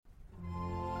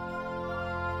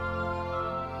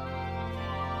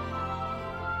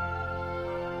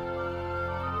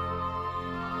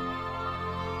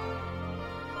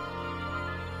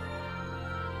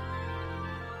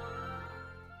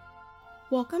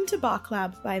Welcome to Bach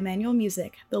Lab by Emmanuel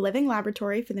Music, the living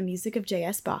laboratory for the music of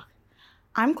J.S. Bach.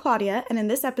 I'm Claudia, and in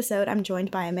this episode, I'm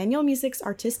joined by Emmanuel Music's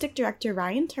artistic director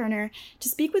Ryan Turner to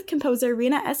speak with composer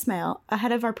Reena Esmail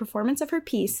ahead of our performance of her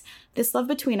piece, This Love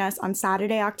Between Us, on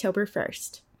Saturday, October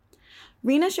 1st.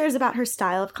 Reena shares about her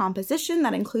style of composition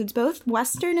that includes both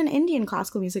Western and Indian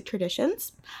classical music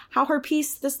traditions, how her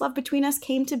piece, This Love Between Us,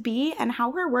 came to be, and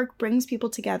how her work brings people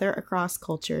together across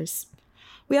cultures.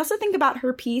 We also think about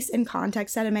her piece in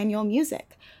context at Emmanuel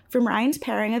Music, from Ryan's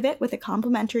pairing of it with a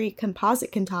complementary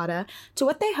composite cantata to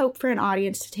what they hope for an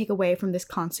audience to take away from this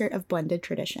concert of blended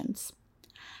traditions.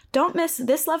 Don't miss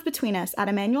This Love Between Us at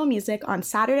Emmanuel Music on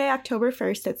Saturday, October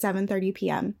 1st at 7:30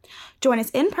 p.m. Join us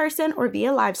in person or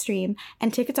via live stream,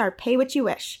 and tickets are pay what you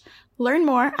wish. Learn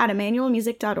more at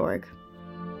emmanuelmusic.org.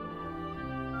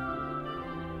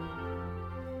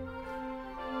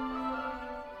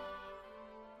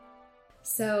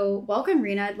 So welcome,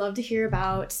 Reena. I'd love to hear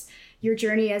about your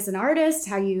journey as an artist,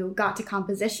 how you got to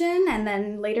composition, and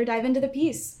then later dive into the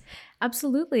piece.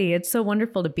 Absolutely. It's so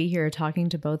wonderful to be here talking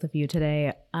to both of you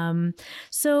today.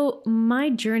 So my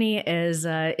journey is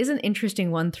an interesting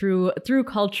one through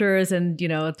cultures and,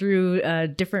 through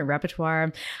different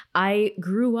repertoire. I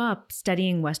grew up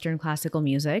studying Western classical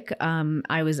music.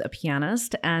 I was a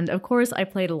pianist, and of course I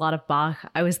played a lot of Bach.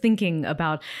 I was thinking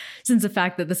about, since the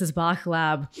fact that this is Bach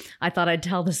Lab, I thought I'd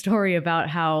tell the story about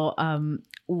how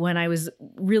when I was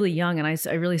really young and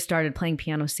I really started playing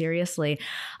piano seriously,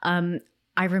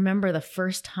 I remember the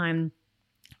first time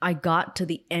I got to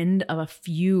the end of a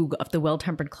fugue of the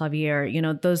well-tempered clavier.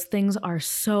 Those things are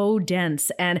so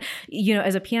dense. And,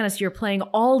 as a pianist, you're playing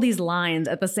all these lines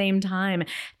at the same time.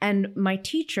 And my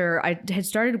teacher, I had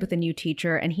started with a new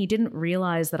teacher, and he didn't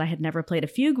realize that I had never played a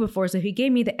fugue before. So he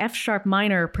gave me the F sharp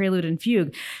minor prelude and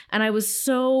fugue. And I was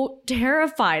so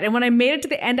terrified. And when I made it to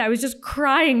the end, I was just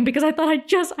crying because I thought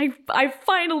I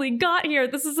finally got here.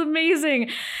 This is amazing.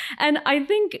 And I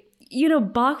think,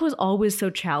 Bach was always so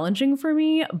challenging for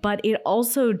me, but it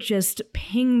also just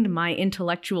pinged my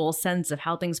intellectual sense of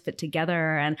how things fit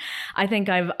together. And I think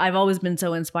I've always been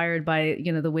so inspired by,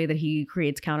 the way that he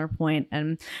creates counterpoint.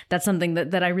 And that's something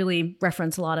that I really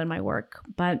reference a lot in my work.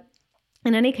 But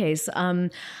in any case,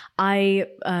 I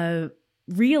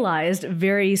realized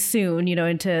very soon,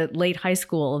 into late high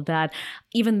school, that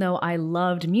even though I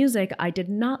loved music, I did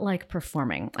not like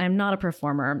performing. I'm not a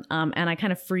performer, and I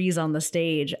kind of freeze on the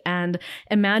stage. And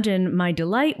imagine my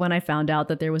delight when I found out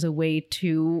that there was a way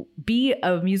to be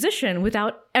a musician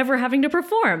without ever having to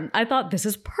perform. I thought, this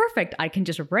is perfect. I can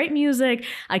just write music,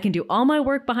 I can do all my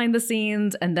work behind the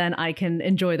scenes, and then I can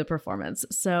enjoy the performance.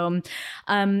 So,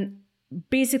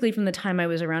 basically, from the time I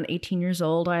was around 18 years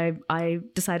old, I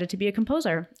decided to be a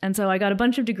composer. And so I got a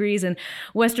bunch of degrees in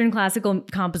Western classical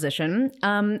composition.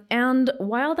 And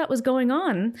while that was going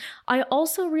on, I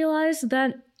also realized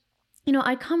that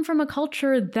I come from a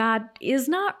culture that is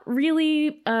not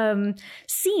really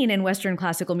seen in Western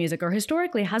classical music, or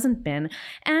historically hasn't been.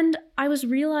 And I was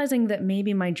realizing that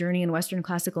maybe my journey in Western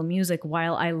classical music,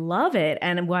 while I love it,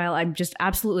 and while I just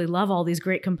absolutely love all these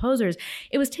great composers,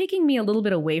 it was taking me a little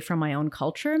bit away from my own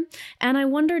culture. And I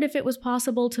wondered if it was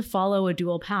possible to follow a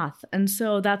dual path. And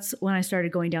so that's when I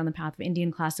started going down the path of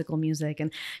Indian classical music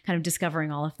and kind of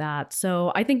discovering all of that.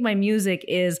 So I think my music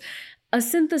is a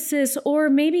synthesis, or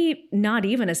maybe not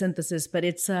even a synthesis, but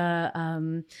it's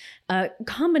a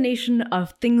combination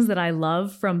of things that I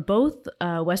love from both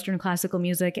Western classical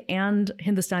music and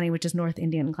Hindustani, which is North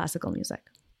Indian classical music.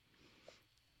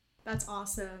 That's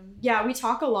awesome. Yeah, we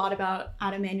talk a lot about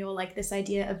at Emmanuel, like this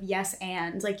idea of yes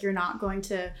and, like you're not going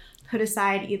to put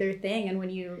aside either thing. And when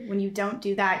you don't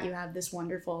do that, you have this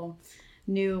wonderful,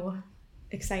 new,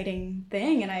 exciting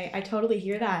thing. And I totally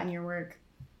hear that in your work.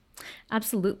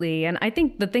 Absolutely. And I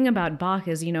think the thing about Bach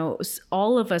is,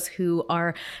 all of us who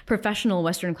are professional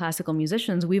Western classical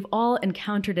musicians, we've all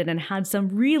encountered it and had some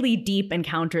really deep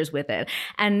encounters with it.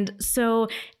 And so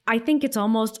I think it's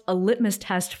almost a litmus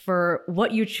test for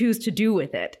what you choose to do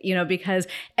with it, because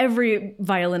every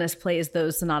violinist plays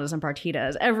those sonatas and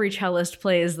partitas. Every cellist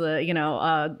plays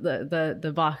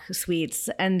the Bach suites,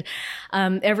 and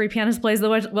every pianist plays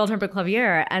the well-tempered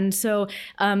clavier. And so,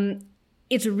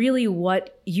 it's really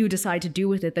what you decide to do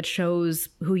with it that shows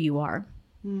who you are.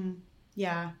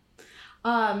 Yeah.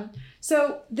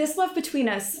 So This Love Between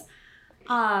Us,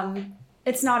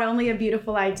 it's not only a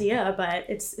beautiful idea, but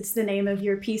it's the name of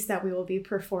your piece that we will be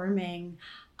performing.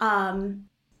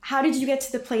 How did you get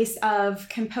to the place of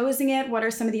composing it? What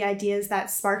are some of the ideas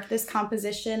that sparked this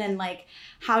composition? And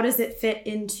how does it fit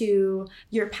into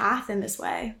your path in this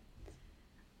way?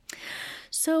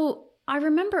 So I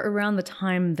remember around the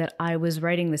time that I was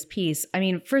writing this piece, I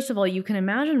mean, first of all, you can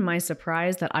imagine my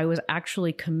surprise that I was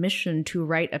actually commissioned to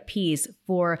write a piece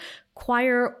for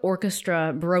choir,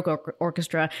 orchestra, Baroque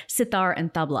orchestra, sitar,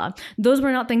 and tabla. Those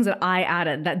were not things that I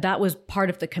added. That was part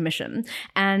of the commission.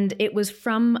 And it was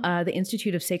from the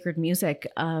Institute of Sacred Music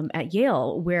at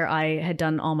Yale, where I had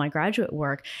done all my graduate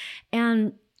work.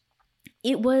 And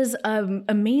it was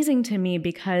amazing to me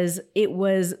because it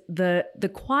was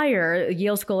the choir,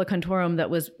 Yale Schola Cantorum, that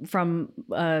was from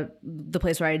the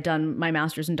place where I had done my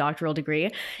master's and doctoral degree.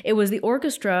 It was the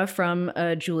orchestra from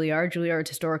Juilliard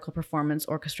Historical Performance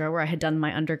Orchestra, where I had done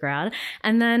my undergrad.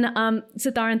 And then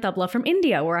sitar and tabla from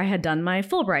India, where I had done my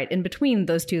Fulbright in between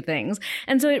those two things.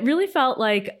 And so it really felt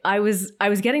like I was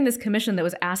getting this commission that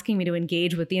was asking me to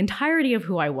engage with the entirety of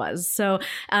who I was. So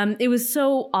it was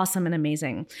so awesome and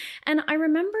amazing. And I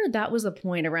remember that was a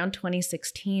point around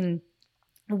 2016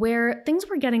 where things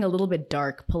were getting a little bit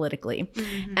dark politically.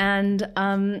 Mm-hmm.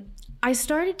 And I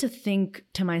started to think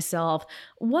to myself,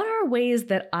 what are ways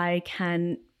that I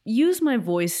can use my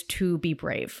voice to be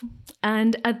brave?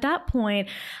 And at that point,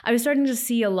 I was starting to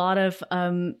see a lot of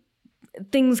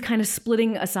things kind of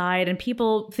splitting aside and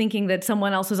people thinking that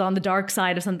someone else was on the dark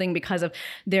side of something because of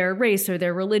their race or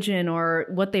their religion or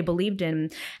what they believed in.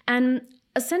 And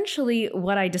essentially,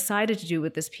 what I decided to do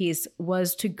with this piece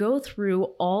was to go through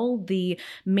all the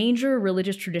major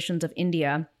religious traditions of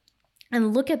India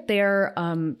and look at their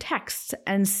texts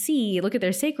and look at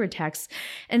their sacred texts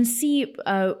and see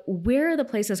where the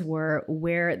places were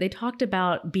where they talked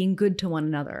about being good to one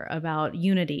another, about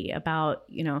unity, about,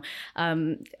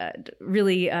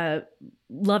 really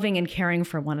loving and caring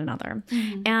for one another.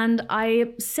 Mm-hmm. And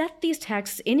I set these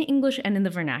texts in English and in the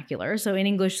vernacular. So in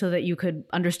English so that you could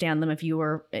understand them if you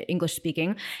were English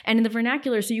speaking, and in the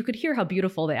vernacular so you could hear how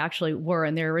beautiful they actually were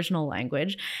in their original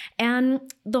language. And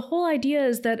the whole idea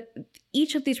is that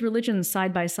each of these religions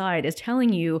side by side is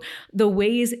telling you the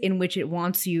ways in which it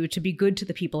wants you to be good to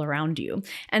the people around you.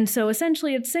 And so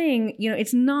essentially it's saying,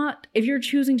 it's not, if you're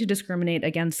choosing to discriminate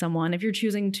against someone, if you're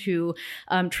choosing to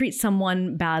treat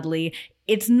someone badly,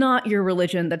 it's not your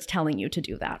religion that's telling you to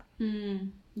do that.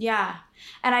 Yeah.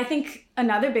 And I think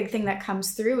another big thing that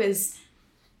comes through is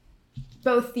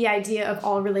both the idea of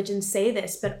all religions say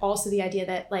this, but also the idea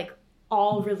that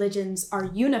all religions are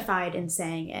unified in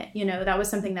saying it. That was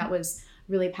something that was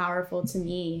really powerful to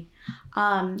me.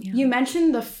 You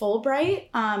mentioned the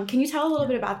Fulbright. Can you tell a little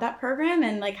bit about that program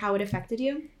and how it affected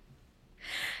you?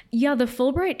 Yeah, the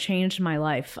Fulbright changed my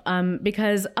life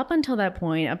because up until that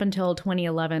point, up until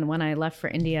 2011 when I left for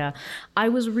India, I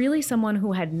was really someone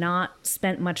who had not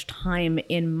spent much time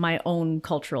in my own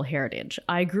cultural heritage.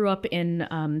 I grew up in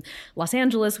Los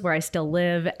Angeles, where I still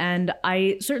live, and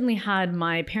I certainly had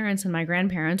my parents and my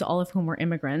grandparents, all of whom were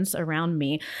immigrants, around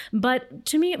me. But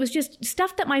to me, it was just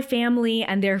stuff that my family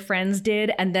and their friends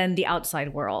did, and then the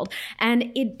outside world.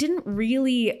 And it didn't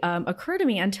really occur to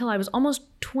me until I was almost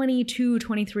 22,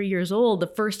 23 years old, the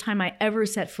first time I ever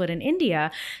set foot in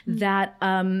India, that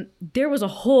there was a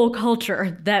whole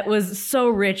culture that was so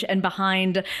rich and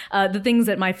behind the things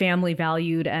that my family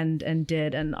valued and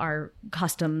did, and our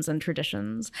customs and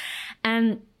traditions.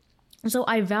 And so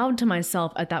I vowed to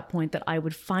myself at that point that I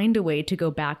would find a way to go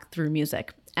back through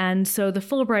music. And so the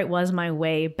Fulbright was my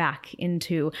way back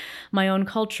into my own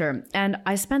culture. And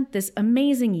I spent this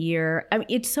amazing year. I mean,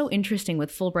 it's so interesting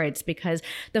with Fulbrights because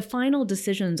the final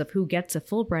decisions of who gets a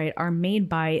Fulbright are made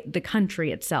by the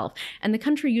country itself. And the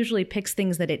country usually picks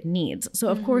things that it needs. So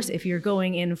of course, if you're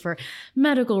going in for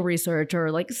medical research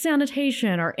or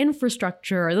sanitation or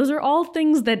infrastructure, those are all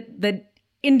things that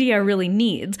India really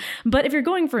needs. But if you're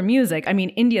going for music, I mean,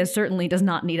 India certainly does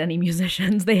not need any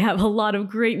musicians. They have a lot of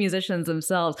great musicians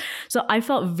themselves. So I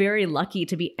felt very lucky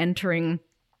to be entering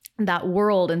that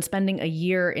world and spending a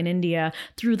year in India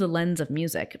through the lens of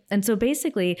music. And so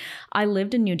basically, I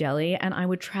lived in New Delhi and I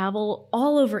would travel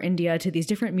all over India to these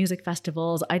different music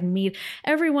festivals. I'd meet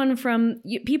everyone from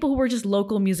people who were just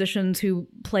local musicians who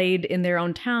played in their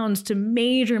own towns to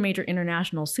major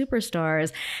international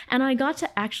superstars. And I got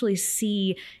to actually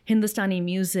see Hindustani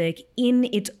music in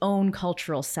its own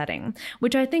cultural setting,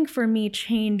 which I think for me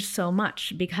changed so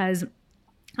much because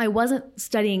I wasn't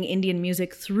studying Indian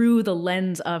music through the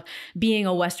lens of being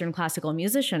a Western classical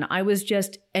musician. I was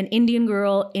just an Indian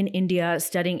girl in India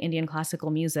studying Indian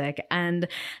classical music. And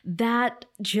that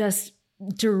just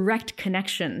direct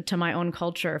connection to my own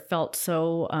culture felt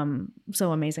so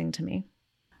amazing to me.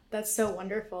 That's so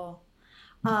wonderful.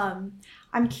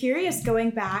 I'm curious, going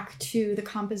back to the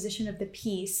composition of the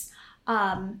piece,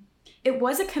 it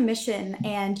was a commission,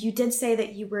 and you did say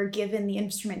that you were given the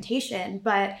instrumentation,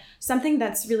 but something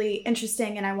that's really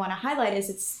interesting and I want to highlight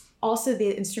is also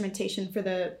the instrumentation for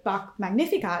the Bach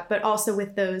Magnificat, but also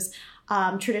with those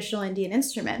traditional Indian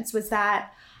instruments. Was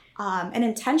that an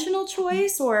intentional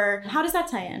choice, or how does that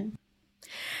tie in?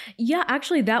 Yeah,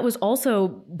 actually, that was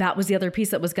the other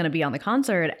piece that was going to be on the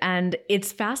concert. And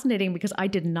it's fascinating because I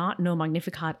did not know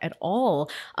Magnificat at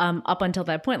all up until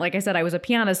that point. Like I said, I was a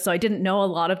pianist, so I didn't know a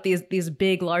lot of these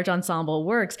big, large ensemble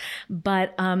works.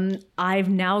 But I've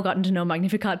now gotten to know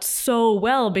Magnificat so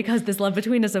well because this Love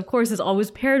Between Us, of course, is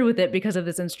always paired with it because of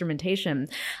this instrumentation.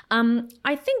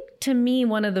 I think, to me,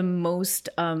 one of the most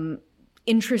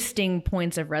interesting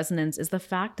points of resonance is the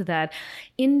fact that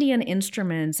Indian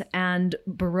instruments and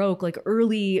Baroque, like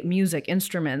early music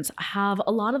instruments, have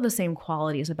a lot of the same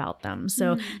qualities about them.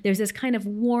 So there's this kind of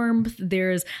warmth,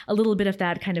 there's a little bit of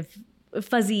that kind of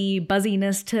fuzzy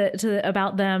buzziness to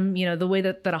about them, you know, the way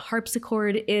that a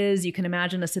harpsichord is. You can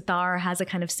imagine a sitar has a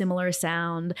kind of similar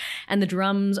sound, and the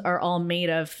drums are all made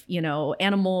of, you know,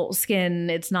 animal skin.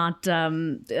 It's not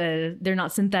they're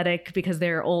not synthetic because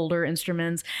they're older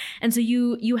instruments, and so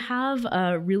you have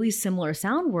a really similar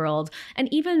sound world.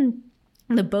 And even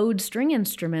the bowed string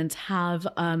instruments have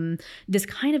this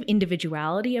kind of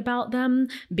individuality about them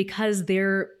because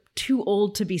they're too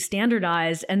old to be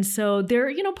standardized. And so there are,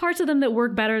 you know, parts of them that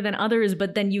work better than others,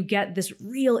 but then you get this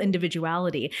real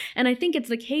individuality. And I think it's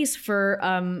the case for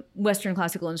Western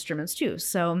classical instruments too.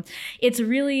 So it's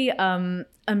really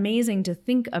amazing to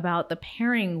think about the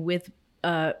pairing with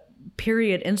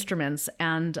period instruments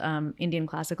and Indian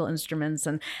classical instruments,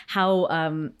 and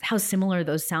how similar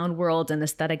those sound worlds and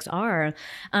aesthetics are.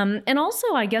 And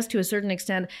also, I guess, to a certain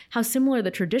extent, how similar the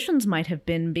traditions might have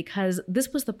been, because this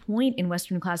was the point in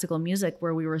Western classical music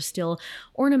where we were still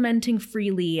ornamenting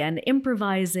freely and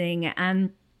improvising,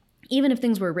 and even if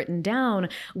things were written down,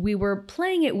 we were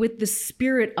playing it with the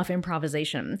spirit of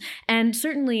improvisation. And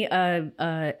certainly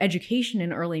education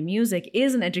in early music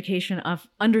is an education of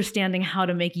understanding how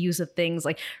to make use of things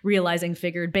like realizing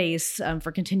figured bass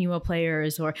for continuo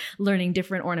players, or learning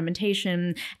different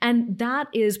ornamentation. And that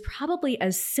is probably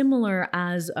as similar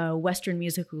as Western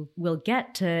music will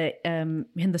get to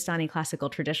Hindustani classical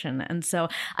tradition. And so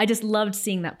I just loved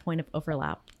seeing that point of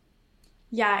overlap.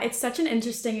 Yeah, it's such an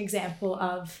interesting example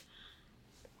of,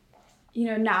 you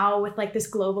know, now with like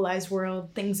this globalized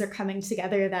world, things are coming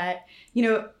together that, you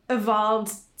know,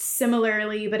 evolved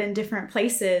similarly but in different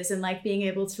places, and like being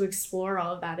able to explore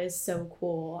all of that is so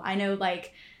cool. I know,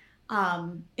 like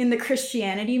in the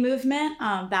Christianity movement,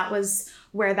 that was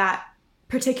where that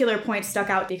particular point stuck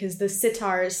out, because the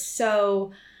sitar is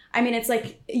so, I mean, it's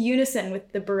like unison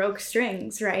with the Baroque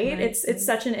strings, right? It's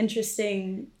such an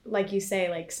interesting, like you say,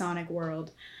 like sonic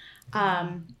world.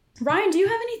 Ryan, do you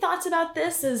have any thoughts about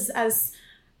this as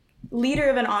leader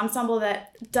of an ensemble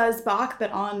that does Bach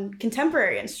but on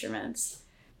contemporary instruments?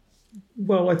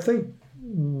 Well, I think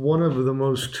one of the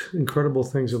most incredible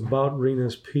things about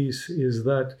Reena's piece is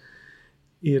that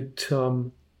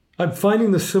I'm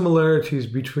finding the similarities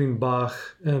between Bach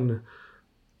and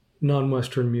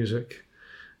non-Western music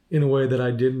in a way that I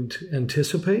didn't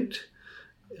anticipate,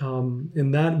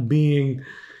 and that being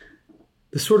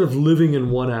the sort of living in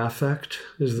one affect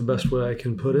is the best way I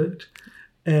can put it,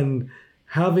 and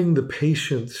having the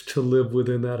patience to live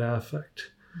within that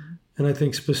affect. And I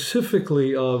think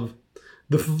specifically of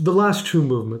the last two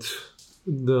movements,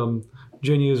 the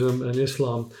Jainism and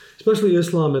Islam, especially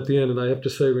Islam at the end. And I have to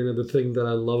say, Reena, the thing that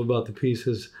I love about the piece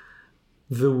is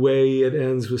the way it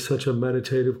ends with such a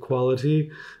meditative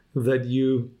quality that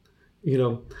you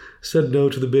said no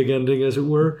to the big ending, as it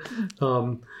were.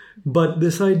 But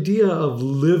this idea of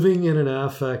living in an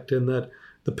affect, and that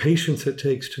the patience it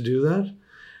takes to do that.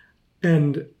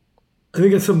 And I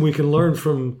think it's something we can learn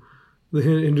from the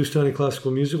Hindustani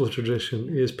classical musical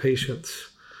tradition, is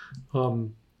patience.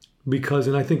 Because,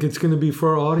 and I think it's going to be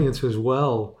for our audience as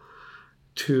well,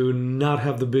 to not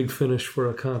have the big finish for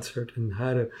a concert, and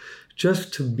how to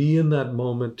just to be in that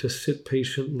moment, to sit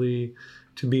patiently,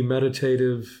 to be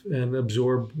meditative and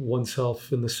absorb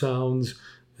oneself in the sounds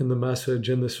and the message,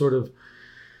 and the sort of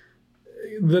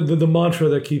the mantra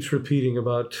that keeps repeating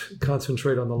about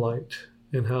concentrate on the light,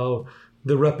 and how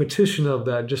the repetition of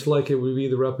that, just like it would be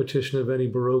the repetition of any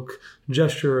Baroque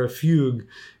gesture or a fugue,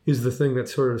 is the thing that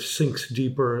sort of sinks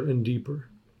deeper and deeper.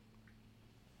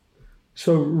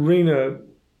 So, Reena,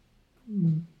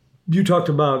 you talked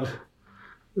about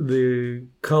the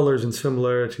colors and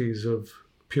similarities of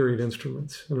period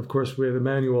instruments. And of course, we have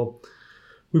Esmail.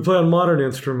 We play on modern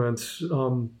instruments,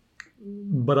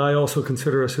 but I also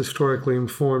consider us historically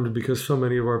informed, because so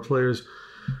many of our players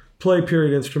play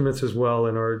period instruments as well,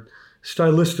 and are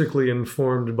stylistically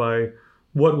informed by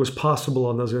what was possible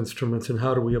on those instruments and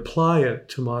how do we apply it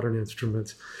to modern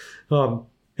instruments. And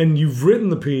and you've written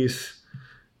the piece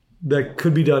that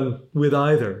could be done with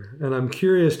either. And I'm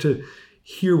curious to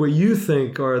hear what you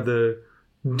think are the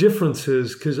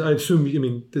differences, because I assume, I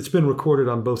mean, it's been recorded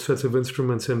on both sets of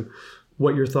instruments, and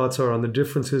what your thoughts are on the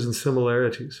differences and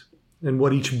similarities and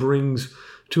what each brings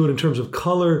to it in terms of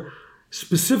color,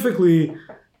 specifically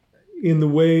in the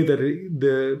way that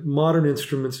the modern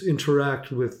instruments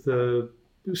interact with the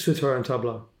sitar and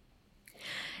tabla.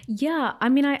 Yeah, I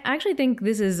mean, I actually think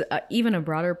this is even a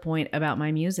broader point about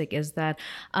my music is that,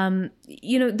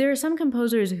 there are some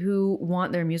composers who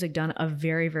want their music done a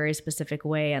very, very specific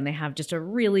way, and they have just a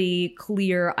really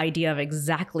clear idea of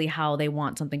exactly how they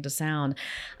want something to sound.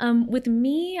 With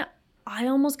me, I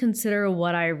almost consider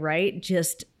what I write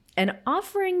just an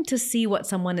offering to see what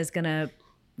someone is going to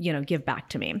give back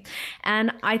to me.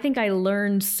 And I think I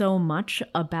learned so much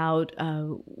about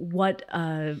what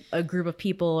a group of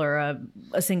people or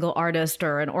a single artist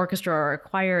or an orchestra or a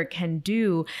choir can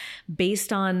do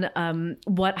based on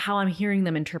how I'm hearing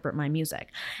them interpret my music.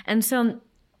 And so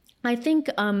I think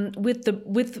with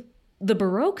the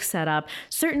Baroque setup,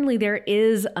 certainly there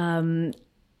is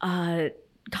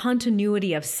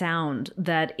continuity of sound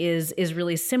that is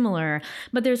really similar,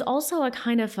 but there's also a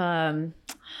kind of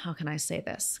how can I say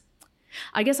this?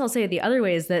 I guess I'll say it the other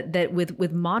way is that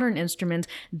with modern instruments,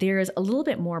 there's a little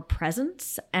bit more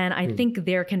presence. And I think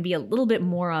there can be a little bit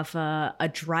more of a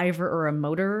driver or a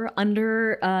motor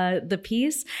under the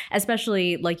piece,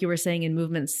 especially like you were saying in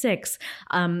Movement 6,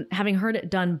 having heard it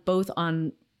done both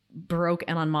on Baroque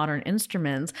and on modern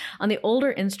instruments. On the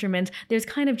older instruments, there's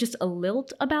kind of just a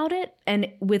lilt about it. And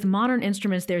with modern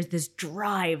instruments, there's this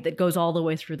drive that goes all the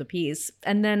way through the piece.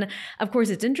 And then, of course,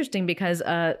 it's interesting because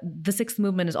the sixth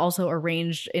movement is also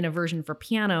arranged in a version for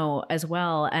piano as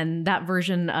well. And that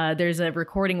version, there's a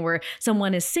recording where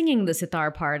someone is singing the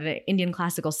sitar part, an Indian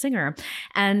classical singer.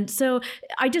 And so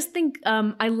I just think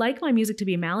I like my music to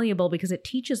be malleable because it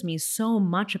teaches me so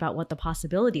much about what the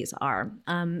possibilities are.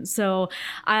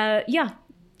 Yeah.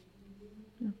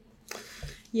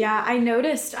 Yeah, I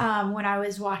noticed when I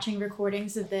was watching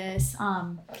recordings of this,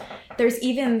 there's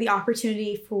even the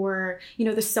opportunity for,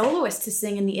 the soloist to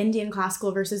sing in the Indian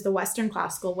classical versus the Western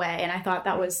classical way. And I thought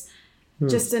that was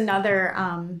just another,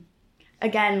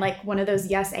 again, like one of those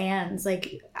yes ands.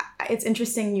 Like, it's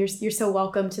interesting. You're so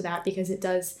welcome to that because it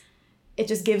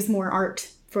just gives more art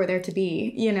for there to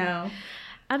be,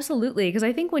 Absolutely, because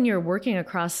I think when you're working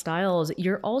across styles,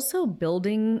 you're also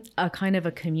building a kind of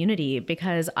a community,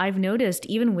 because I've noticed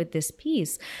even with this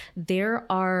piece, there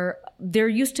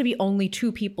used to be only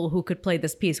two people who could play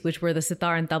this piece, which were the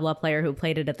sitar and tabla player who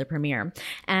played it at the premiere.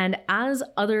 And as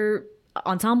other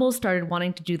ensembles started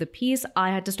wanting to do the piece,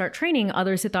 I had to start training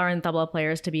other sitar and tabla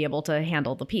players to be able to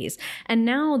handle the piece. And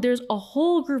now there's a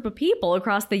whole group of people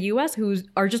across the US who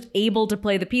are just able to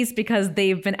play the piece because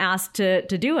they've been asked to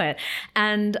do it.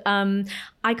 And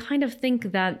I kind of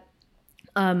think that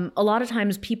a lot of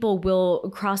times people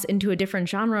will cross into a different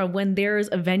genre when there's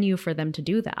a venue for them to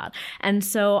do that. And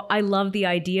so I love the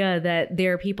idea that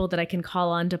there are people that I can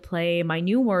call on to play my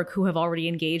new work who have already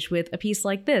engaged with a piece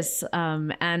like this,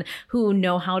 and who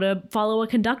know how to follow a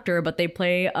conductor, but they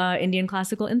play an Indian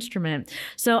classical instrument.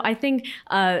 So I think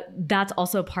that's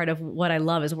also part of what I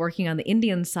love, is working on the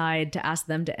Indian side to ask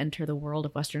them to enter the world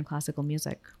of Western classical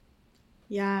music.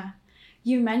 Yeah.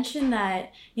 You mentioned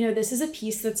that, this is a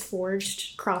piece that's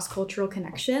forged cross-cultural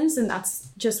connections, and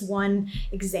that's just one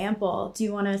example. Do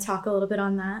you want to talk a little bit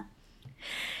on that?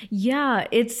 Yeah,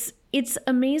 it's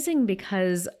amazing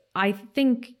because I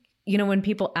think, when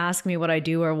people ask me what I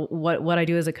do or what I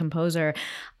do as a composer,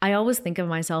 I always think of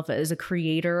myself as a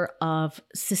creator of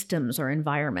systems or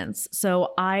environments.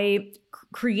 So I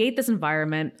create this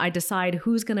environment, I decide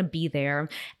who's going to be there,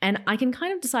 and I can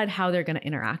kind of decide how they're going to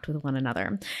interact with one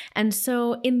another. And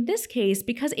so in this case,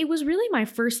 because it was really my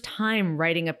first time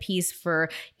writing a piece for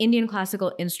Indian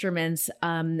classical instruments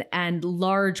and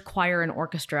large choir and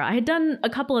orchestra, I had done a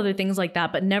couple other things like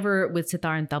that, but never with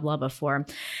sitar and tabla before.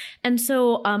 And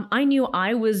so I knew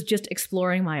I was just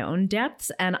exploring my own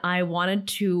depths, and I wanted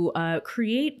to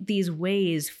create these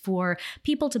ways for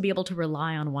people to be able to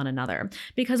rely on one another.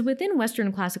 Because within Western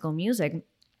classical music,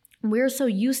 we're so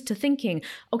used to thinking,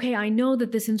 okay, I know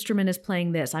that this instrument is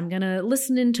playing this. I'm going to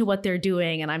listen into what they're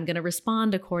doing and I'm going to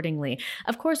respond accordingly.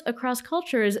 Of course, across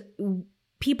cultures,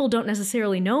 people don't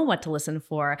necessarily know what to listen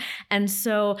for. And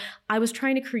so I was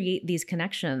trying to create these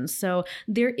connections. So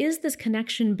there is this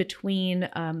connection between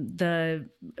the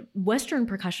Western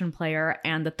percussion player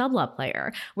and the tabla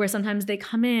player, where sometimes they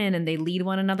come in and they lead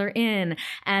one another in.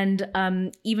 And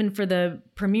even for the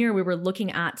premiere, we were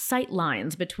looking at sight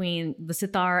lines between the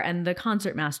sitar and the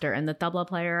concertmaster and the tabla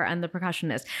player and the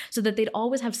percussionist, so that they'd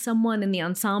always have someone in the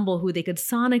ensemble who they could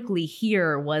sonically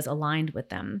hear was aligned with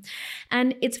them.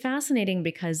 And it's fascinating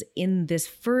because in this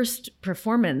first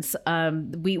performance,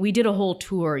 we did a whole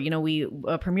tour. We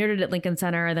premiered it at Lincoln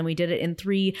Center, and then we did it in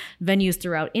 3 venues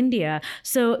throughout India.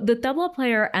 So the tabla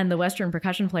player and the Western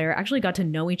percussion player actually got to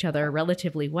know each other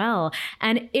relatively well.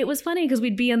 And it was funny because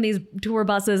we'd be on these tour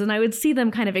buses and I would see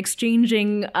them kind of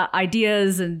exchanging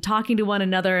ideas and talking to one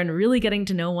another and really getting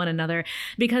to know one another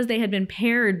because they had been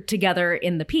paired together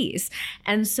in the piece.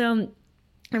 And so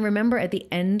I remember at the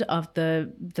end of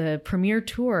the premiere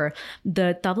tour,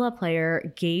 the tabla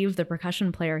player gave the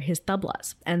percussion player his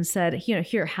tablas and said,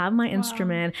 here, have my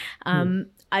instrument.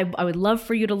 I would love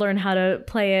for you to learn how to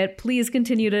play it. Please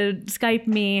continue to Skype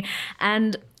me.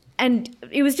 And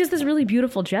it was just this really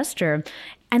beautiful gesture.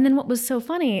 And then what was so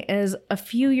funny is a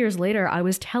few years later, I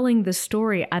was telling this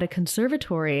story at a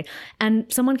conservatory, and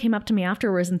someone came up to me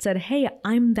afterwards and said, hey,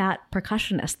 I'm that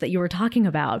percussionist that you were talking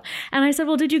about. And I said,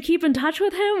 well, did you keep in touch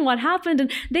with him? What happened?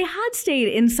 And they had stayed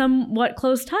in somewhat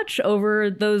close touch over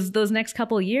those next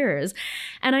couple of years.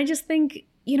 And I just think,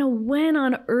 when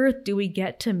on earth do we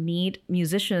get to meet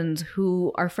musicians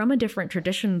who are from a different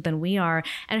tradition than we are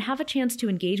and have a chance to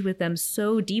engage with them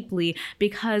so deeply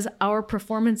because our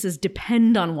performances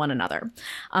depend on one another?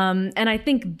 And I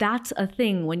think that's a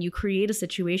thing when you create a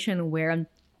situation where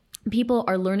people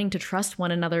are learning to trust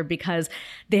one another because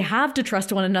they have to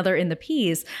trust one another in the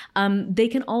piece. They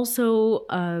can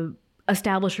also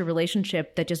establish a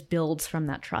relationship that just builds from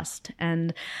that trust.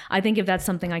 And I think if that's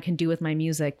something I can do with my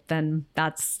music, then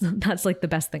that's like the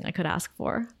best thing I could ask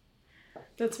for.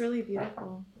 That's really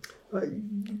beautiful.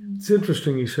 It's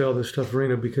interesting you say all this stuff,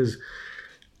 Reena, because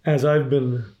as I've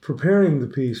been preparing the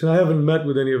piece, and I haven't met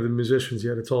with any of the musicians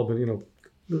yet, it's all been,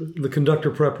 the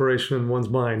conductor preparation in one's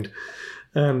mind,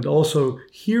 and also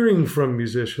hearing from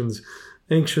musicians,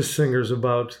 anxious singers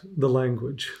about the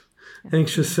language.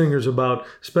 Anxious singers about,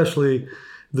 especially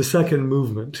the second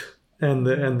movement and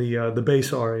the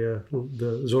bass aria,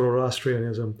 the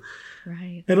Zoroastrianism,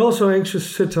 right? And also anxious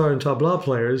sitar and tabla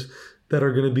players that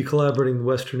are going to be collaborating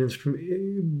with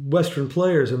Western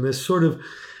players, and this sort of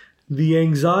the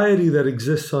anxiety that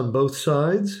exists on both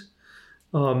sides,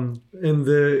 and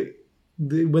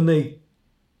when they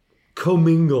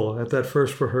commingle at that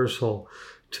first rehearsal,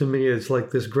 to me, it's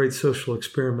like this great social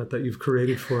experiment that you've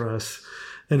created for us.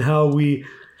 And how we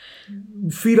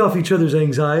feed off each other's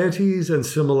anxieties and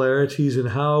similarities and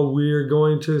how we're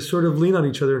going to sort of lean on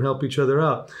each other and help each other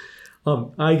out.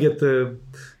 I get the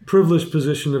privileged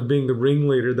position of being the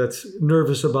ringleader that's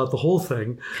nervous about the whole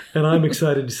thing. And I'm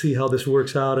excited to see how this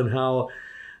works out and how,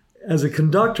 as a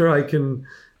conductor, I can,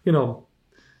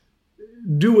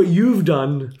 do what you've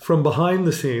done from behind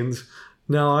the scenes.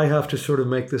 Now I have to sort of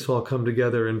make this all come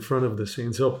together in front of the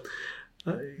scene. So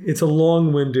it's a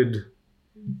long-winded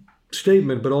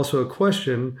statement, but also a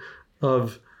question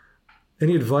of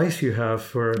any advice you have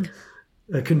for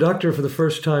a conductor for the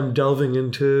first time delving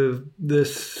into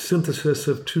this synthesis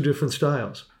of 2 different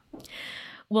styles.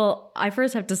 Well, I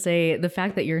first have to say the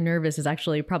fact that you're nervous is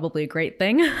actually probably a great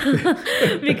thing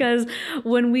because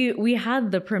when we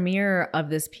had the premiere of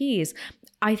this piece,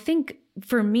 I think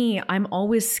for me, I'm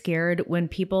always scared when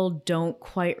people don't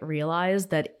quite realize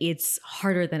that it's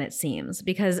harder than it seems.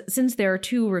 Because since there are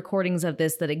 2 recordings of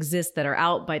this that exist that are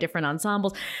out by different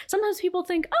ensembles, sometimes people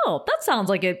think, oh, that sounds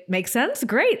like it makes sense.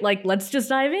 Great. Like, let's just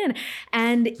dive in.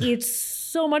 And it's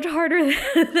so much harder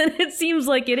than it seems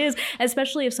like it is,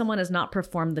 especially if someone has not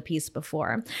performed the piece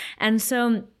before. And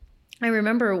so I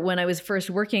remember when I was first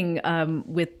working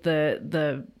with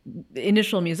the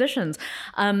initial musicians,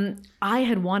 I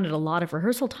had wanted a lot of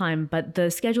rehearsal time, but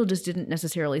the schedule just didn't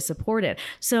necessarily support it.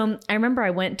 So I remember I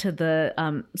went to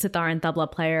the sitar and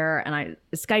tabla player and I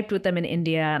Skyped with them in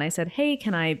India and I said, hey,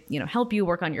 can I, help you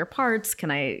work on your parts?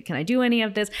 Can I do any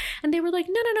of this? And they were like,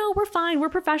 no, we're fine. We're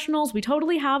professionals. We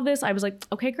totally have this. I was like,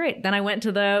 okay, great. Then I went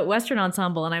to the Western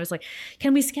ensemble and I was like,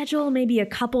 can we schedule maybe a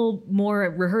couple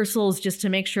more rehearsals just to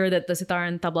make sure that the sitar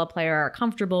and tabla player are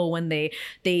comfortable when they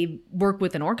work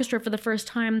with an orchestra for the first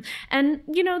time? And,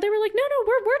 they were like, no,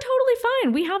 we're totally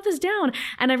fine. We have this down.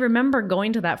 And I remember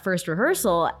going to that first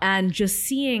rehearsal and just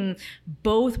seeing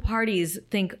both parties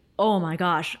think, oh my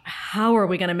gosh, how are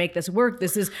we going to make this work?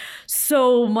 This is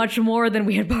so much more than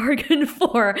we had bargained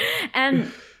for.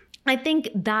 And I think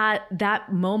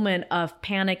that moment of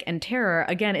panic and terror,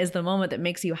 again, is the moment that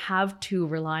makes you have to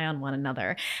rely on one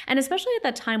another. And especially at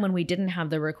that time when we didn't have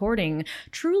the recording,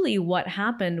 truly what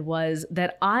happened was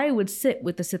that I would sit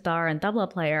with the sitar and tabla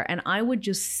player and I would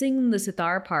just sing the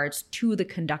sitar parts to the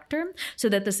conductor so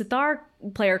that the sitar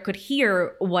player could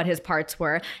hear what his parts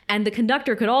were, and the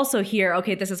conductor could also hear,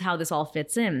 okay, this is how this all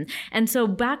fits in. And so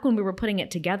back when we were putting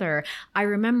it together, I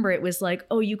remember it was like,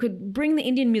 oh, you could bring the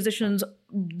Indian musicians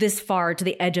this far to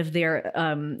the edge of their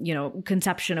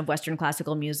conception of Western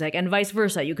classical music, and vice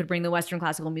versa. You could bring the Western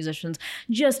classical musicians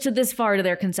just to this far to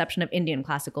their conception of Indian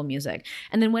classical music.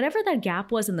 And then whatever that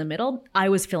gap was in the middle, I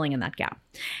was filling in that gap.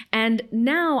 And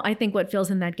now I think what fills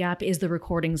in that gap is the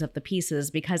recordings of the pieces,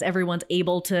 because everyone's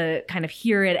able to kind of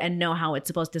hear it and know how it's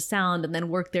supposed to sound and then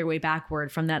work their way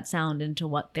backward from that sound into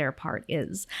what their part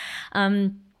is.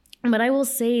 But I will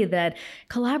say that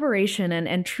collaboration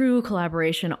and true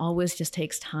collaboration always just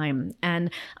takes time.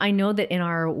 And I know that in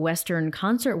our Western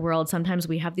concert world, sometimes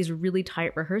we have these really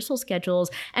tight rehearsal schedules,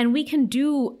 and we can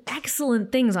do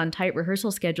excellent things on tight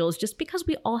rehearsal schedules just because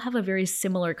we all have a very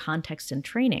similar context and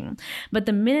training. But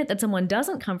the minute that someone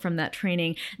doesn't come from that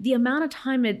training, the amount of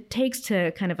time it takes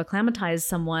to kind of acclimatize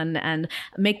someone and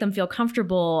make them feel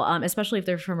comfortable, especially if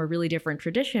they're from a really different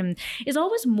tradition, is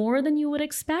always more than you would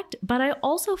expect. But I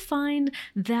also find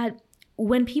that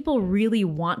when people really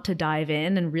want to dive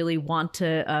in and really want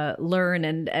to learn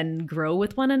and grow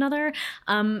with one another,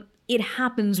 it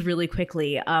happens really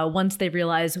quickly. Once they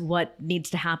realize what needs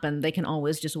to happen, they can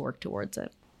always just work towards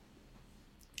it.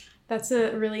 That's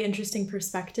a really interesting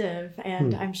perspective.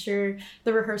 And I'm sure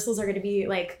the rehearsals are going to be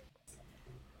like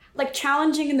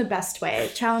challenging in the best way,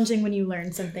 challenging when you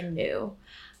learn something new.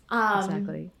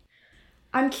 Exactly.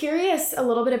 I'm curious a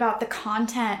little bit about the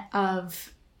content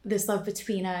of This Love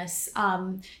Between Us.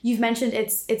 You've mentioned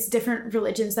it's different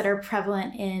religions that are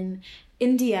prevalent in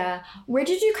India. Where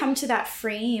did you come to that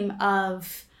frame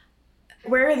of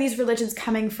where are these religions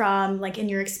coming from, like in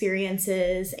your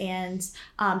experiences, and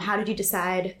how did you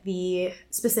decide the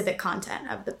specific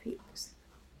content of the pieces?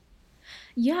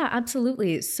 Yeah,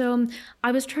 absolutely. So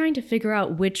I was trying to figure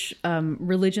out which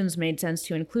religions made sense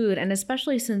to include, and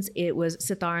especially since it was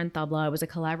sitar and tabla, it was a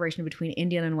collaboration between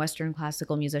Indian and Western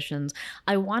classical musicians,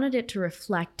 I wanted it to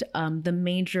reflect the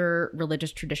major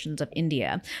religious traditions of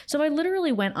India. So I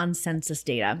literally went on census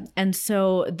data. And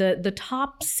so the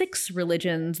top 6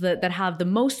 religions that have the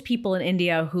most people in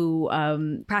India who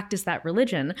practice that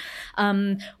religion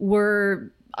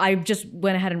were... I just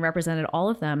went ahead and represented all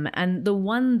of them. And the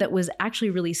one that was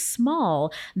actually really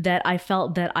small that I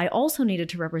felt that I also needed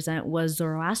to represent was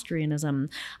Zoroastrianism.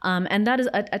 And that is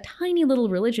a tiny little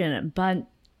religion, but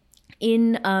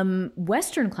in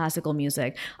Western classical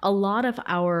music, a lot of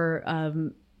our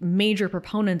major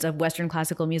proponents of Western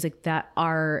classical music that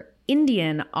are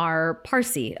Indian are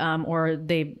Parsi or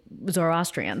they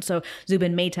Zoroastrian. So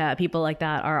Zubin Mehta, people like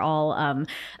that are all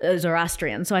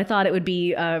Zoroastrian. So I thought it would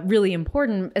be really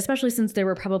important, especially since there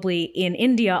were probably in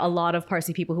India a lot of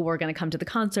Parsi people who were going to come to the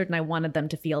concert, and I wanted them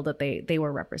to feel that they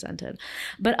were represented.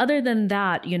 But other than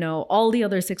that, all the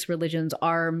other 6 religions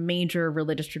are major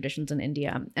religious traditions in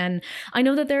India. And I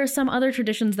know that there are some other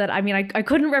traditions that, I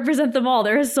couldn't represent them all.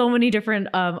 There are so many different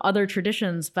other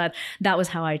traditions, but that was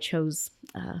how I chose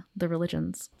the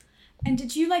religions. And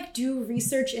did you do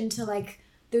research into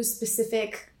those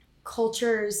specific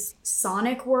cultures'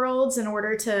 sonic worlds in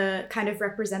order to kind of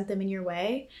represent them in your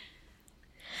way?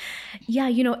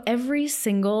 Yeah, every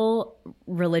single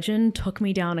religion took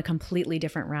me down a completely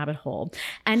different rabbit hole.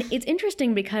 And it's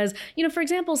interesting because, for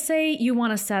example, say you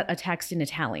want to set a text in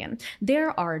Italian.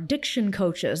 There are diction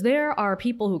coaches. There are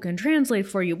people who can translate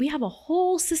for you. We have a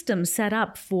whole system set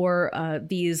up for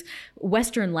these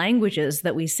Western languages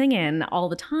that we sing in all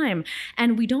the time.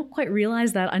 And we don't quite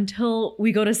realize that until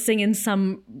we go to sing in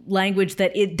some language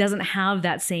that it doesn't have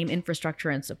that same infrastructure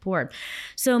and support.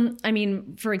 So,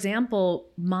 for example,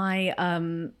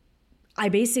 I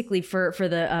basically for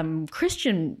the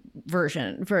Christian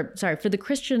version for the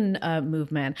Christian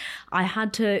movement, I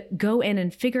had to go in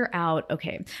and figure out,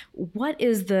 okay, what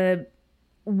is the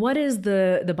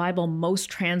Bible most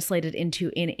translated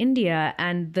into in India?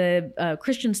 And the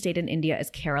Christian state in India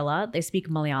is Kerala. They speak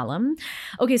Malayalam.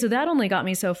 Okay, so that only got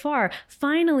me so far.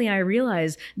 Finally, I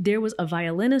realized there was a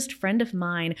violinist friend of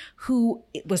mine who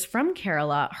was from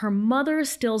Kerala. Her mother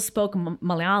still spoke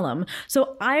Malayalam.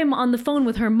 So I'm on the phone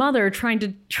with her mother trying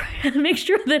to make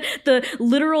sure that the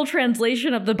literal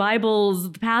translation of the Bible's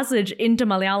passage into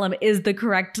Malayalam is the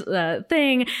correct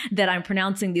thing, that I'm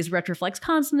pronouncing these retroflex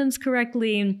consonants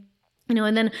correctly.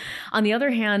 And then on the other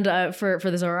hand, for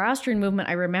the Zoroastrian movement,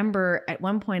 I remember at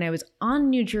one point I was on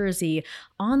New Jersey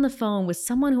on the phone with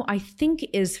someone who I think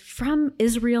is from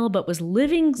Israel, but was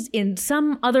living in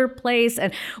some other place.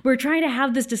 And we're trying to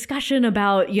have this discussion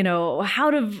about, how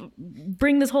to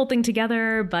bring this whole thing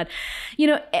together. But,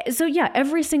 so yeah,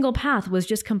 every single path was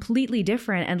just completely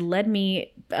different and led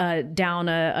me down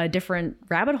a different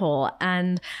rabbit hole.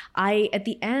 And I, at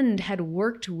the end, had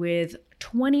worked with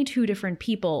 22 different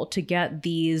people to get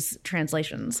these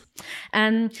translations.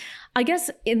 And I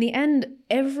guess in the end,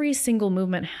 every single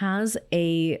movement has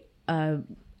a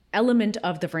element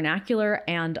of the vernacular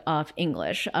and of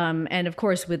English. And of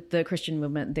course, with the Christian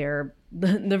movement,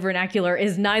 the vernacular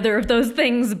is neither of those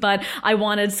things, but I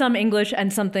wanted some English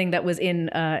and something that was in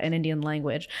an Indian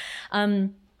language.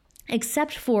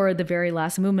 Except for the very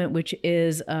last movement, which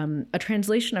is a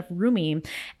translation of Rumi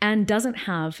and doesn't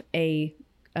have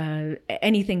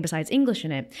anything besides English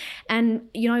in it. And,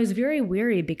 I was very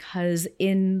wary because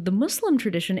in the Muslim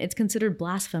tradition, it's considered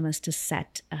blasphemous to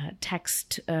set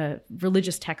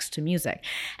religious text to music.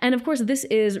 And of course,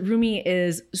 Rumi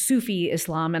is Sufi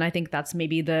Islam. And I think that's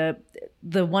maybe the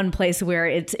one place where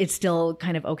it's still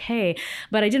kind of okay.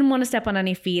 But I didn't want to step on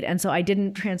any feet. And so I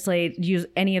didn't use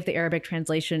any of the Arabic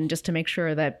translation just to make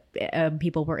sure that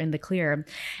people were in the clear.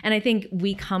 And I think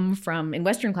in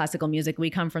Western classical music, we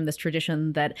come from this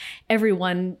tradition that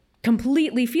everyone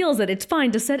completely feels that it's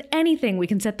fine to set anything. We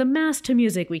can set the Mass to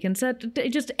music. We can set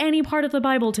just any part of the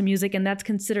Bible to music, and that's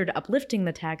considered uplifting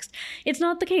the text. It's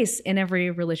not the case in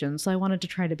every religion. So I wanted to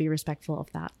try to be respectful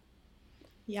of that.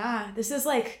 Yeah, this is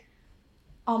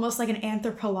almost like an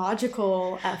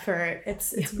anthropological effort.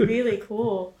 It's really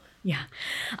cool. Yeah.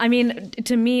 I mean,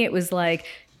 to me, it was like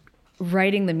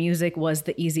writing the music was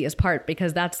the easiest part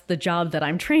because that's the job that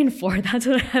I'm trained for. That's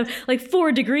what I have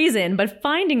 4 degrees in. But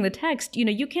finding the text,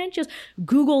 you can't just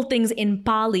Google things in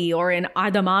Pali or in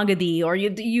Ardhamagadi, or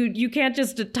you can't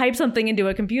just type something into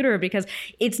a computer because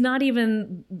it's not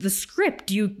even the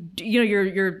script.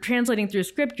 You're translating through a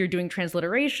script. You're doing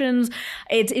transliterations.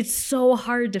 It's so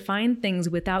hard to find things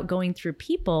without going through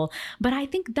people. But I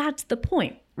think that's the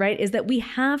point, right? Is that we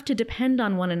have to depend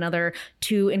on one another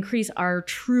to increase our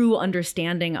true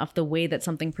understanding of the way that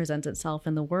something presents itself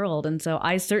in the world. And so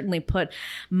I certainly put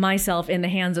myself in the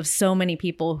hands of so many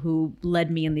people who led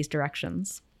me in these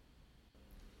directions.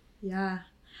 Yeah.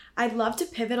 I'd love to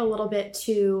pivot a little bit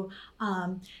to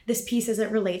this piece as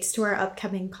it relates to our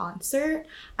upcoming concert.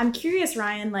 I'm curious,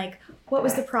 Ryan, what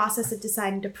was the process of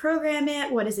deciding to program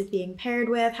it? What is it being paired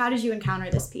with? How did you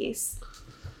encounter this piece?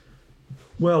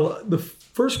 Well, the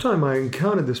first time I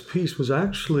encountered this piece was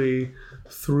actually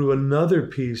through another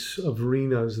piece of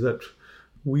Reena's that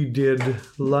we did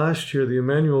last year. The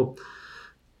Emmanuel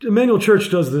Church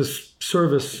does this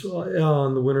service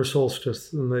on the winter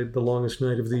solstice, and the longest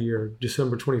night of the year,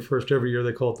 December 21st. Every year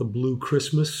they call it the Blue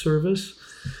Christmas service.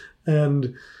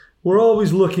 And we're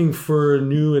always looking for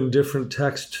new and different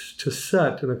texts to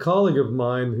set. And a colleague of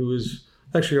mine who is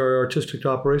actually our artistic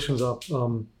operations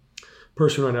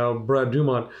person right now, Brad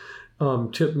Dumont,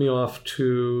 tipped me off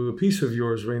to a piece of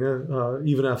yours, Reena,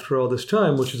 even after all this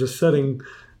time, which is a setting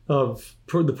of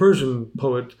the Persian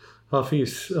poet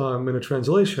Hafiz in a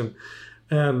translation.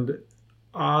 And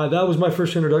that was my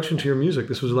first introduction to your music.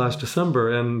 This was last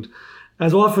December. And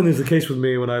as often is the case with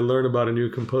me, when I learn about a new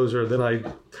composer, then I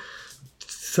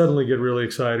suddenly get really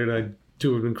excited. I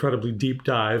do an incredibly deep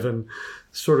dive and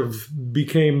sort of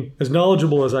became as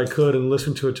knowledgeable as I could and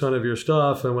listened to a ton of your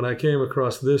stuff. And when I came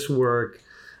across this work,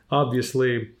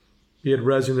 obviously it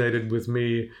resonated with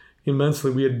me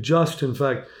immensely. We had just, in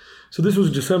fact, so this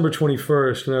was December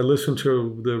 21st, and I listened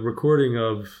to the recording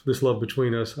of This Love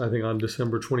Between Us, I think on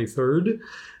December 23rd.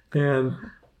 And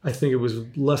I think it was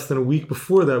less than a week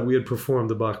before that we had performed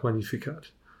the Bach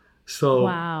Magnificat. So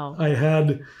wow. I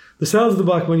had the sounds of the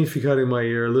Bach Magnificat in my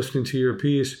ear, listening to your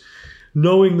piece,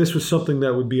 knowing this was something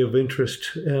that would be of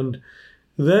interest, and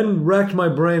then racked my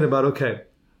brain about, okay,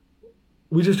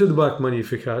 we just did the Bach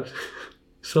Magnificat.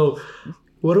 So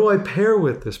what do I pair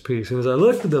with this piece? And as I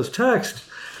looked at those texts,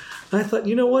 I thought,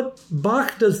 you know what?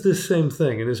 Bach does this same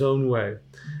thing in his own way.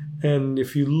 And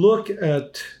if you look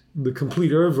at the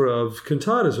complete oeuvre of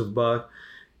cantatas of Bach,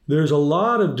 there's a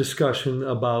lot of discussion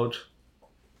about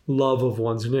love of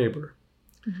one's neighbor.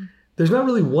 Mm-hmm. There's not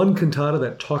really one cantata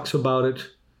that talks about it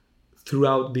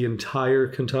throughout the entire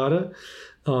cantata.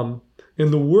 And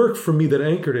the work for me that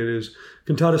anchored it is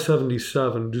Cantata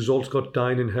 77, Du sollst Gott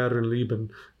deinen Herrn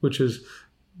lieben, which is,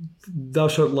 thou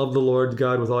shalt love the Lord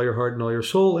God with all your heart and all your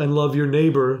soul, and love your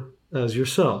neighbor as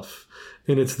yourself.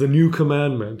 And it's the new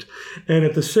commandment. And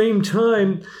at the same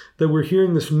time that we're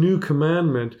hearing this new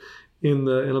commandment, and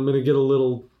I'm going to get a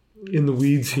little in the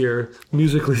weeds here,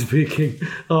 musically speaking.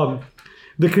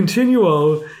 The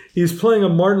continuo is playing a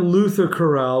Martin Luther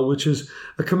chorale, which is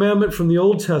a commandment from the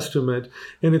Old Testament,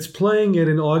 and it's playing it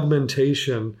in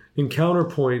augmentation, in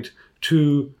counterpoint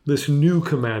to this new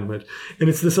commandment. And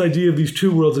it's this idea of these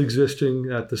two worlds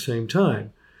existing at the same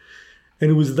time.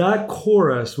 And it was that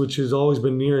chorus, which has always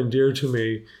been near and dear to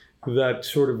me, that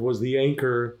sort of was the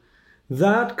anchor.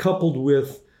 That coupled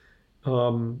with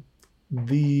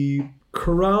the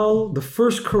chorale, the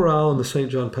first chorale in the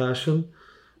St. John Passion,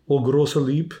 O große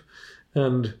Lieb,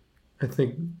 and I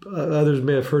think others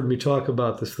may have heard me talk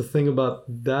about this. The thing about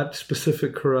that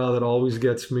specific chorale that always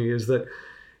gets me is that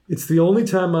it's the only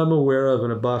time I'm aware of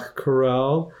in a Bach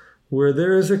chorale where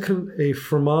there is a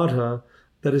fermata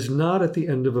that is not at the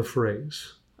end of a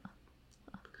phrase.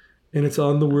 And it's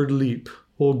on the word Lieb.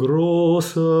 O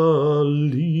große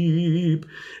Lieb.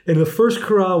 In the first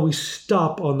chorale, we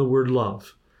stop on the word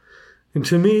love. And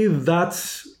to me,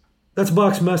 that's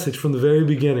Bach's message from the very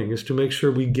beginning, is to make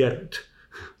sure we get it.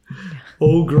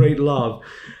 Oh, great love.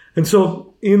 And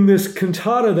so in this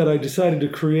cantata that I decided to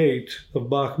create of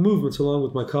Bach movements, along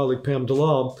with my colleague Pam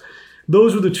Dalal,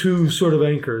 those were the two sort of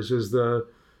anchors, is the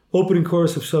opening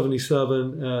chorus of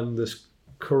 77 and this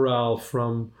chorale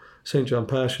from St. John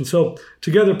Passion. So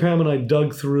together, Pam and I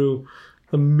dug through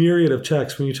a myriad of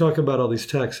texts. When you talk about all these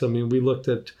texts, I mean, we looked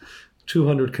at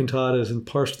 200 cantatas and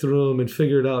parsed through them and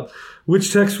figured out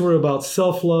which texts were about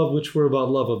self-love, which were about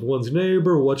love of one's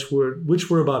neighbor, which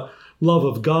were about love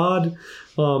of God.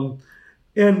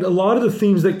 And a lot of the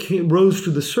themes that rose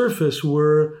to the surface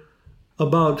were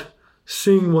about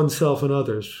seeing oneself and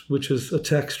others, which is a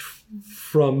text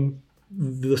from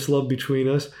this love between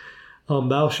us.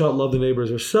 Thou shalt love the neighbor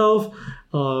as yourself.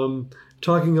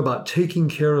 Talking about taking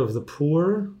care of the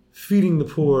poor, feeding the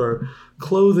poor,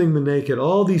 clothing the naked,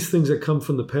 all these things that come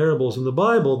from the parables in the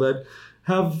Bible that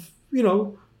have,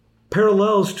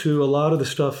 parallels to a lot of the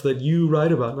stuff that you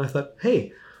write about. And I thought,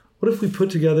 hey, what if we put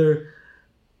together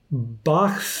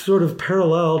Bach's sort of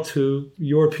parallel to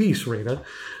your piece, Reena?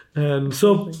 And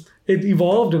so it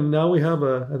evolved, and now we have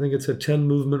I think it's a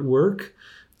 10-movement work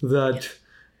that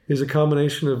is a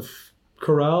combination of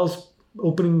chorales,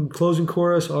 opening, closing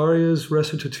chorus, arias,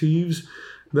 recitatives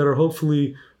that are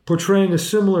hopefully portraying a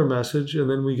similar message, and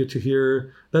then we get to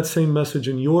hear that same message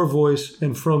in your voice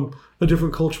and from a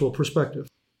different cultural perspective.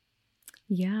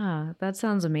 Yeah, that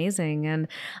sounds amazing. And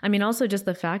I mean, also just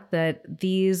the fact that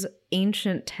these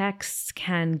ancient texts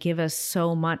can give us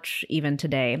so much even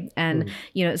today. And,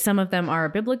 some of them are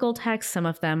biblical texts, some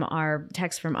of them are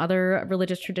texts from other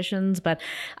religious traditions. But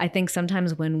I think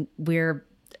sometimes when we're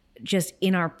just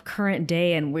in our current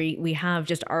day and we have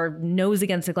just our nose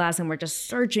against the glass and we're just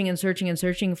searching and searching and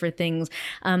searching for things,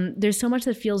 there's so much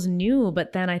that feels new,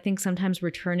 but then I think sometimes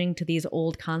returning to these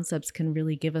old concepts can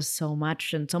really give us so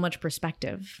much and so much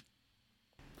perspective.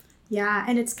 Yeah,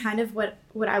 and it's kind of what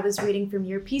I was reading from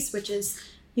your piece, which is,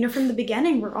 from the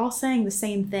beginning, we're all saying the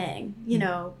same thing.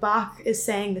 Bach is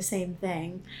saying the same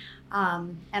thing.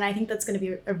 And I think that's going to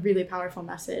be a really powerful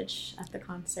message at the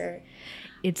concert.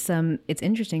 It's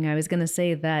interesting. I was going to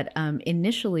say that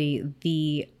initially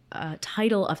the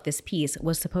title of this piece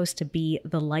was supposed to be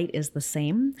 "The Light is the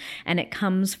Same," and it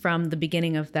comes from the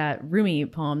beginning of that Rumi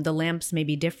poem, "The lamps may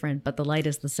be different, but the light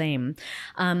is the same."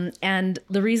 And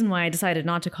the reason why I decided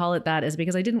not to call it that is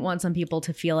because I didn't want some people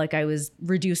to feel like I was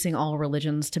reducing all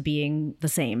religions to being the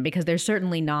same, because they're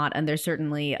certainly not, and they're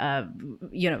certainly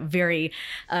very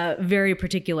very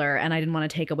particular, and I didn't want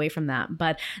to take away from that.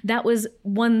 But that was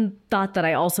one thought that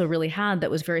I also really had that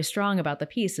was very strong about the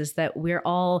piece, is that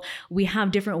we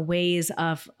have different ways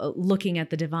of looking at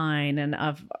the divine and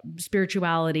of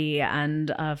spirituality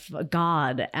and of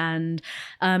God, and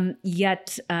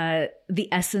yet the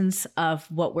essence of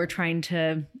what we're trying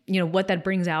to, what that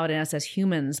brings out in us as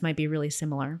humans might be really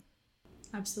similar.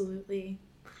 Absolutely.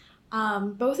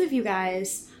 Both of you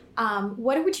guys,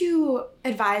 what would you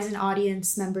advise an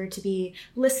audience member to be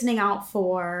listening out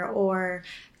for or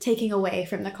taking away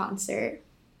from the concert?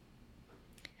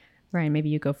 Ryan, maybe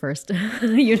you go first.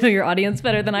 You know your audience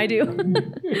better than I do.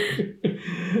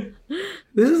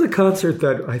 This is a concert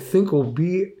that I think will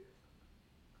be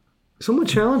somewhat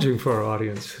challenging for our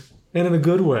audience, and in a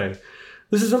good way.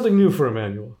 This is something new for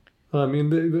Emmanuel. I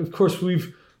mean, of course,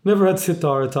 we've never had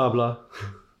sitar et tabla.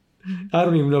 I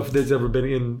don't even know if there's ever been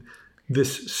in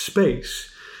this space.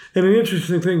 And an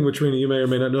interesting thing, which Reena, you may or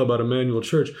may not know about Emmanuel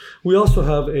Church, we also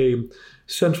have a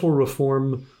Central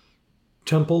Reform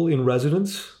temple in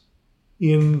residence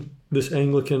in this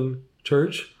Anglican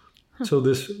church. So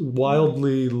this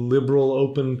wildly liberal,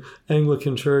 open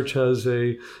Anglican church has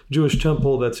a Jewish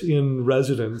temple that's in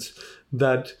residence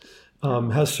that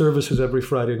has services every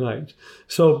Friday night.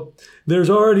 So there's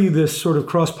already this sort of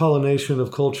cross-pollination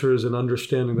of cultures and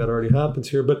understanding that already happens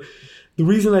here. But the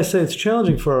reason I say it's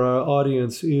challenging for our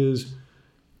audience is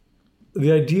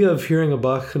the idea of hearing a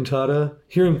Bach cantata,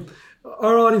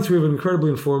 our audience, we have an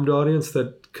incredibly informed audience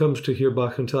that comes to hear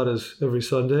Bach cantatas every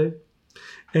Sunday.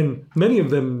 And many of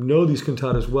them know these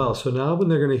cantatas well. So now when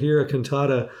they're going to hear a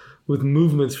cantata with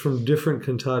movements from different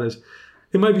cantatas,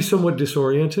 it might be somewhat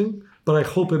disorienting, but I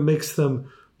hope it makes them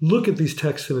look at these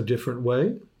texts in a different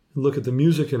way, look at the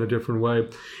music in a different way,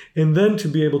 and then to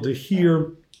be able to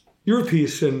hear your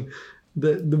piece and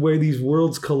the way these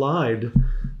worlds collide,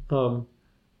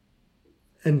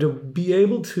 and to be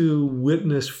able to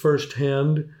witness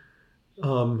firsthand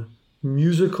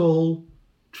musical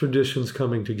traditions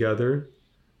coming together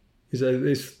is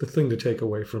the thing to take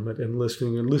away from it, and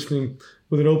listening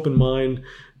with an open mind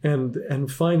and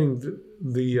finding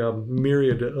the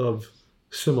myriad of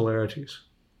similarities.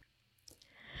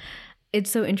 It's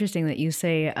so interesting that you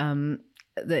say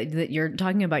that you're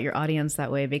talking about your audience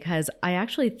that way, because I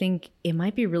actually think it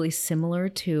might be really similar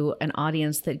to an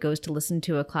audience that goes to listen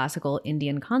to a classical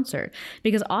Indian concert,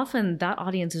 because often that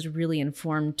audience is really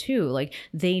informed too. Like,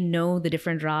 they know the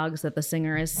different rags that the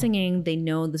singer is singing. They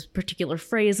know the particular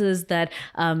phrases that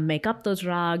make up those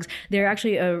rags. They're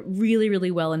actually a really,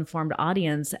 really well-informed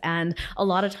audience. And a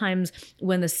lot of times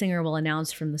when the singer will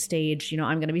announce from the stage,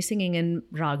 I'm going to be singing in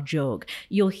rag jog,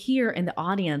 you'll hear in the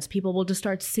audience, people will just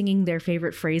start singing their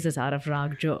favorite phrases out of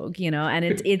rag jog, and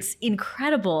it's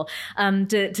incredible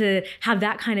to have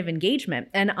that kind of engagement.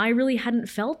 And I really hadn't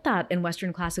felt that in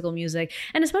Western classical music,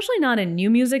 and especially not in new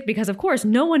music, because of course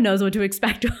no one knows what to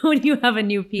expect when you have a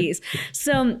new piece.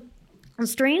 So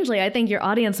strangely, I think your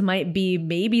audience might be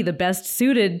maybe the best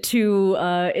suited to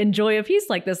enjoy a piece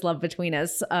like this, Love Between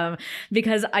Us,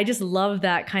 because I just love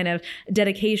that kind of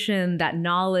dedication, that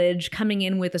knowledge, coming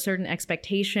in with a certain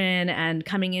expectation and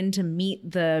coming in to meet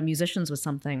the musicians with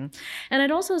something. And I'd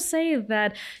also say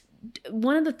that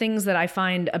one of the things that I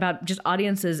find about just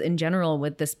audiences in general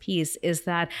with this piece is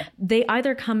that they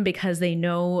either come because they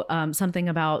know something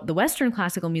about the Western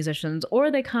classical musicians,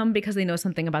 or they come because they know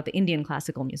something about the Indian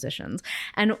classical musicians.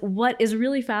 And what is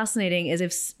really fascinating is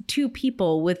if two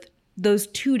people with those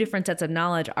two different sets of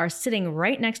knowledge are sitting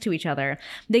right next to each other,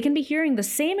 they can be hearing the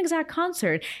same exact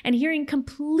concert and hearing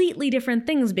completely different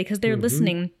things because they're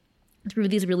listening through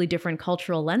these really different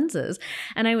cultural lenses.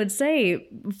 And I would say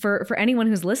for anyone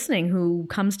who's listening who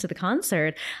comes to the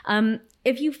concert,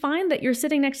 if you find that you're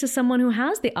sitting next to someone who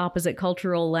has the opposite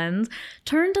cultural lens,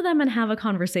 turn to them and have a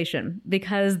conversation,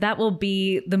 because that will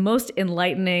be the most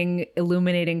enlightening,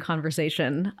 illuminating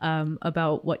conversation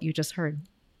about what you just heard.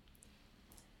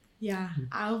 Yeah,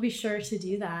 I'll be sure to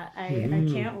do that. I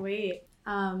can't wait.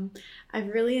 I've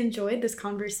really enjoyed this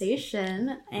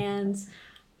conversation, and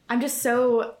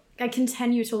I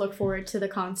continue to look forward to the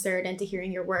concert and to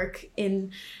hearing your work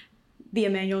in the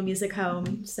Esmail Music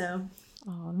Home. So,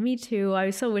 oh, me too.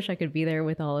 I so wish I could be there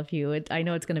with all of you. I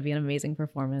know it's going to be an amazing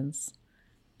performance.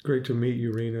 Great to meet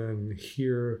you, Reena, and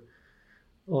hear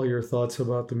all your thoughts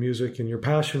about the music and your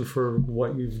passion for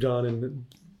what you've done and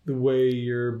the way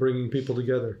you're bringing people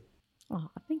together. Oh,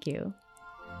 thank you.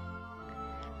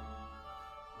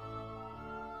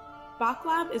 Bach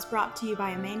Lab is brought to you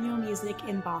by Esmail Music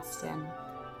in Boston.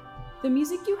 The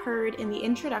music you heard in the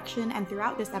introduction and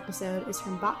throughout this episode is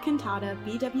from Bach Cantata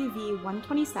BWV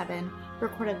 127,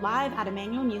 recorded live at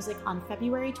Esmail Music on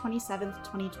February 27th,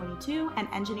 2022, and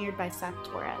engineered by Seth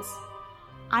Torres.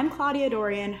 I'm Claudia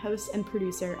Dorian, host and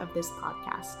producer of this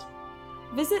podcast.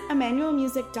 Visit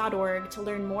EsmailMusic.org to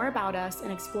learn more about us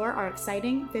and explore our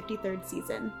exciting 53rd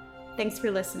season. Thanks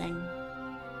for listening.